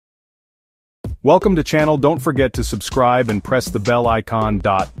Welcome to channel. Don't forget to subscribe and press the bell icon.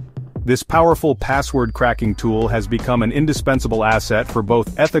 This powerful password cracking tool has become an indispensable asset for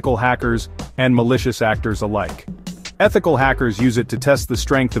both ethical hackers and malicious actors alike. Ethical hackers use it to test the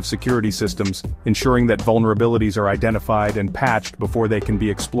strength of security systems, ensuring that vulnerabilities are identified and patched before they can be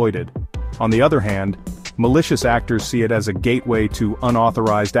exploited. On the other hand, malicious actors see it as a gateway to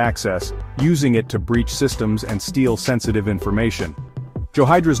unauthorized access, using it to breach systems and steal sensitive information.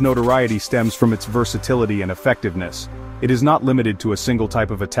 Hydra's notoriety stems from its versatility and effectiveness. It is not limited to a single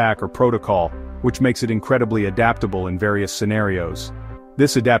type of attack or protocol, which makes it incredibly adaptable in various scenarios.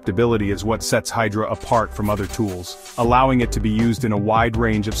 This adaptability is what sets Hydra apart from other tools, allowing it to be used in a wide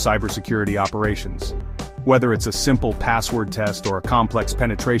range of cybersecurity operations. Whether it's a simple password test or a complex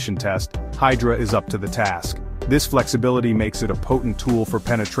penetration test, Hydra is up to the task. This flexibility makes it a potent tool for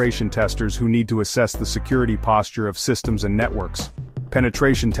penetration testers who need to assess the security posture of systems and networks.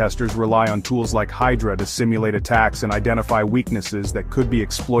 Penetration testers rely on tools like Hydra to simulate attacks and identify weaknesses that could be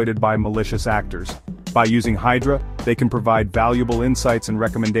exploited by malicious actors. By using Hydra, they can provide valuable insights and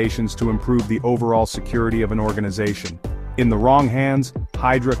recommendations to improve the overall security of an organization. In the wrong hands,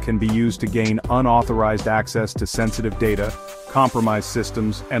 Hydra can be used to gain unauthorized access to sensitive data, compromise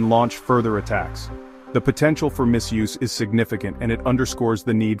systems, and launch further attacks. The potential for misuse is significant, and it underscores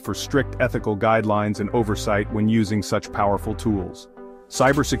the need for strict ethical guidelines and oversight when using such powerful tools.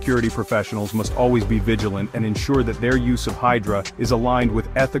 Cybersecurity professionals must always be vigilant and ensure that their use of Hydra is aligned with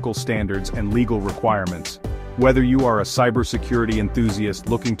ethical standards and legal requirements. Whether you are a cybersecurity enthusiast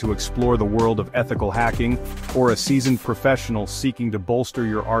looking to explore the world of ethical hacking, or a seasoned professional seeking to bolster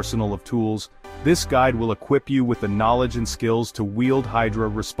your arsenal of tools, this guide will equip you with the knowledge and skills to wield Hydra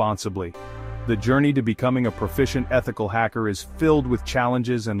responsibly. The journey to becoming a proficient ethical hacker is filled with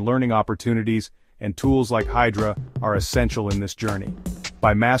challenges and learning opportunities, and tools like Hydra are essential in this journey.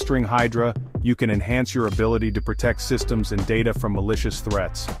 By mastering Hydra, you can enhance your ability to protect systems and data from malicious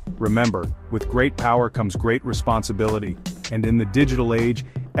threats. Remember, with great power comes great responsibility, and in the digital age,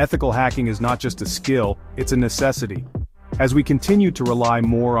 ethical hacking is not just a skill, it's a necessity. As we continue to rely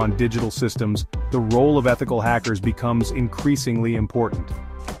more on digital systems, the role of ethical hackers becomes increasingly important.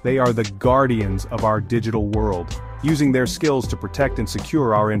 They are the guardians of our digital world, using their skills to protect and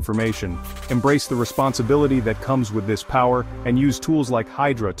secure our information. Embrace the responsibility that comes with this power, and use tools like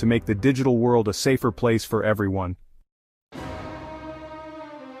Hydra to make the digital world a safer place for everyone.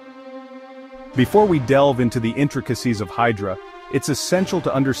 Before we delve into the intricacies of Hydra, it's essential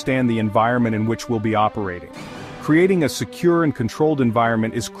to understand the environment in which we'll be operating. Creating a secure and controlled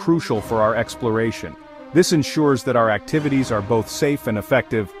environment is crucial for our exploration. This ensures that our activities are both safe and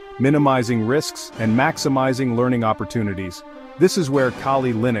effective, minimizing risks and maximizing learning opportunities. This is where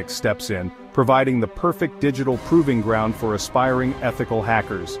Kali Linux steps in, providing the perfect digital proving ground for aspiring ethical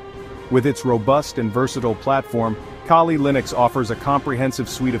hackers. With its robust and versatile platform, Kali Linux offers a comprehensive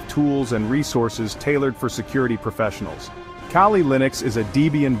suite of tools and resources tailored for security professionals. Kali Linux is a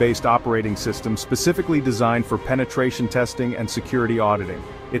Debian-based operating system specifically designed for penetration testing and security auditing.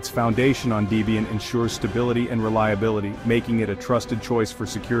 Its foundation on Debian ensures stability and reliability, making it a trusted choice for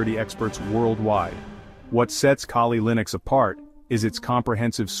security experts worldwide. What sets Kali Linux apart is its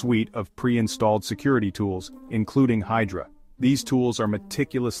comprehensive suite of pre-installed security tools, including Hydra. These tools are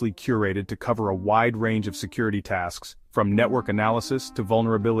meticulously curated to cover a wide range of security tasks, from network analysis to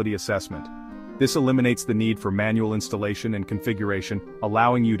vulnerability assessment. This eliminates the need for manual installation and configuration,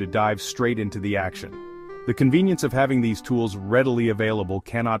 allowing you to dive straight into the action. The convenience of having these tools readily available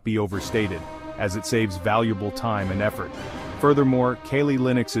cannot be overstated, as it saves valuable time and effort. Furthermore, Kali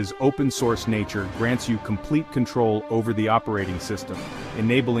Linux's open-source nature grants you complete control over the operating system,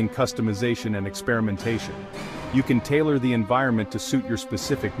 enabling customization and experimentation. You can tailor the environment to suit your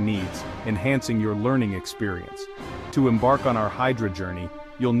specific needs, enhancing your learning experience. To embark on our Hydra journey,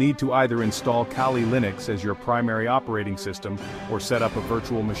 you'll need to either install Kali Linux as your primary operating system or set up a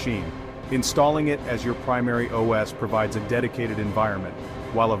virtual machine. Installing it as your primary OS provides a dedicated environment,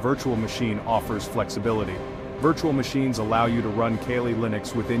 while a virtual machine offers flexibility. Virtual machines allow you to run Kali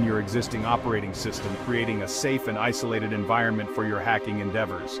Linux within your existing operating system, creating a safe and isolated environment for your hacking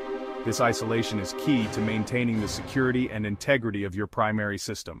endeavors. This isolation is key to maintaining the security and integrity of your primary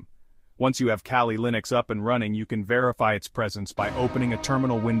system. Once you have Kali Linux up and running, you can verify its presence by opening a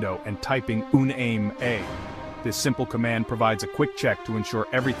terminal window and typing uname. This simple command provides a quick check to ensure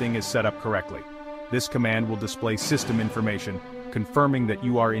everything is set up correctly. This command will display system information, confirming that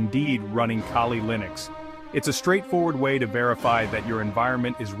you are indeed running Kali Linux. It's a straightforward way to verify that your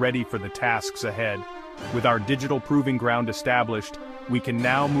environment is ready for the tasks ahead. With our digital proving ground established, we can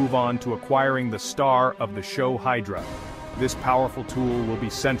now move on to acquiring the star of the show, Hydra. This powerful tool will be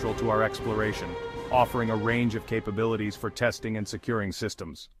central to our exploration, offering a range of capabilities for testing and securing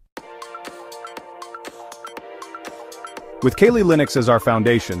systems. With Kali Linux as our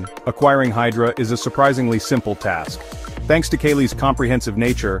foundation, acquiring Hydra is a surprisingly simple task. Thanks to Kali's comprehensive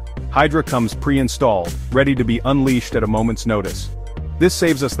nature, Hydra comes pre-installed, ready to be unleashed at a moment's notice. This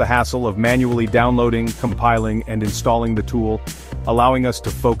saves us the hassle of manually downloading, compiling, and installing the tool, allowing us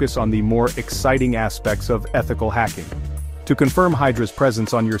to focus on the more exciting aspects of ethical hacking. To confirm Hydra's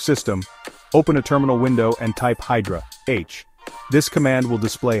presence on your system, open a terminal window and type Hydra, H. This command will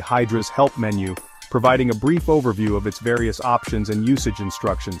display Hydra's help menu, providing a brief overview of its various options and usage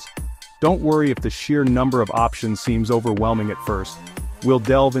instructions. Don't worry if the sheer number of options seems overwhelming at first. We'll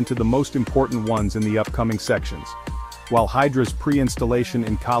delve into the most important ones in the upcoming sections. While Hydra's pre-installation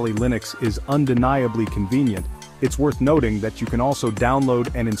in Kali Linux is undeniably convenient, it's worth noting that you can also download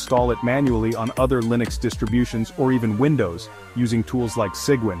and install it manually on other Linux distributions or even Windows, using tools like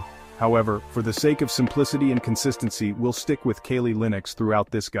Cygwin. However, for the sake of simplicity and consistency, we'll stick with Kali Linux throughout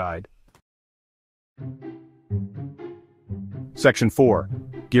this guide. Section 4.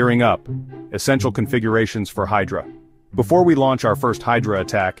 Gearing up. Essential configurations for Hydra. Before we launch our first Hydra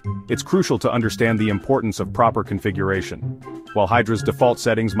attack, it's crucial to understand the importance of proper configuration. While Hydra's default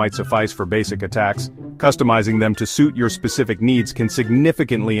settings might suffice for basic attacks, customizing them to suit your specific needs can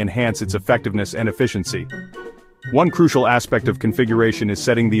significantly enhance its effectiveness and efficiency. One crucial aspect of configuration is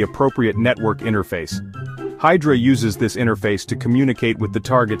setting the appropriate network interface. Hydra uses this interface to communicate with the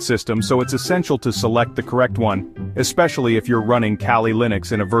target system, so it's essential to select the correct one, especially if you're running Kali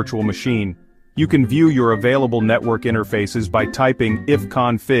Linux in a virtual machine. You can view your available network interfaces by typing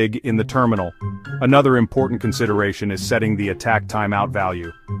ifconfig in the terminal. Another important consideration is setting the attack timeout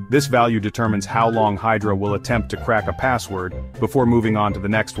value. This value determines how long Hydra will attempt to crack a password before moving on to the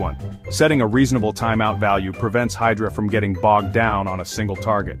next one. Setting a reasonable timeout value prevents Hydra from getting bogged down on a single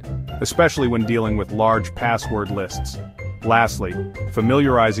target, especially when dealing with large password lists. Lastly,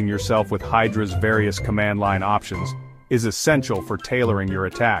 familiarizing yourself with Hydra's various command line options is essential for tailoring your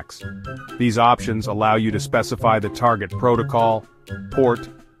attacks. These options allow you to specify the target protocol, port,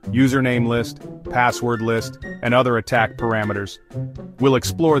 username list, password list, and other attack parameters. We'll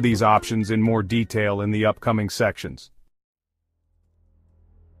explore these options in more detail in the upcoming sections.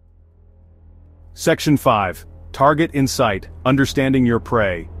 Section 5. Target in sight, understanding your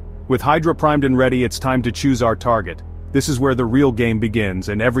prey. With Hydra primed and ready, it's time to choose our target. This is where the real game begins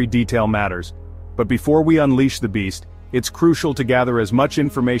and every detail matters. But before we unleash the beast, it's crucial to gather as much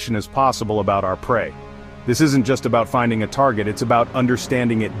information as possible about our prey. This isn't just about finding a target, it's about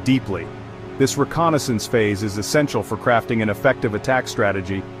understanding it deeply. This reconnaissance phase is essential for crafting an effective attack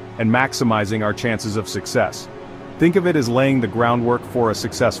strategy and maximizing our chances of success. Think of it as laying the groundwork for a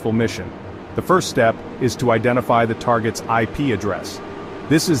successful mission. The first step is to identify the target's IP address.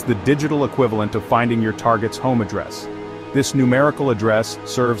 This is the digital equivalent of finding your target's home address. This numerical address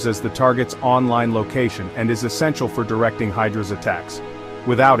serves as the target's online location and is essential for directing Hydra's attacks.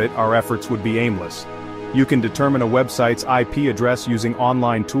 Without it, our efforts would be aimless. You can determine a website's IP address using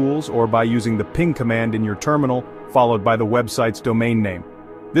online tools or by using the ping command in your terminal, followed by the website's domain name.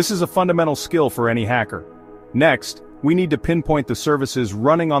 This is a fundamental skill for any hacker. Next, we need to pinpoint the services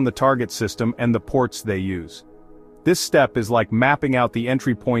running on the target system and the ports they use. This step is like mapping out the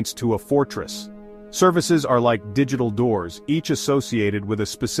entry points to a fortress. Services are like digital doors, each associated with a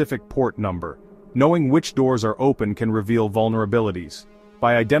specific port number. Knowing which doors are open can reveal vulnerabilities.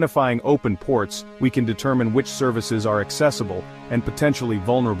 By identifying open ports, we can determine which services are accessible and potentially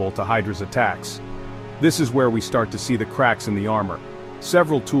vulnerable to Hydra's attacks. This is where we start to see the cracks in the armor.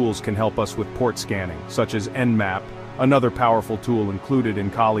 Several tools can help us with port scanning, such as Nmap, another powerful tool included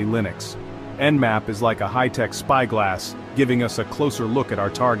in Kali Linux. Nmap is like a high-tech spyglass, giving us a closer look at our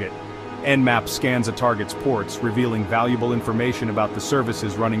target. Nmap scans a target's ports, revealing valuable information about the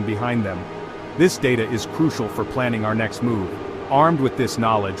services running behind them. This data is crucial for planning our next move. Armed with this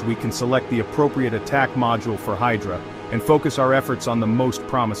knowledge, we can select the appropriate attack module for Hydra and focus our efforts on the most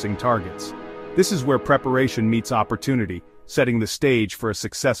promising targets. This is where preparation meets opportunity, setting the stage for a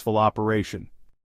successful operation.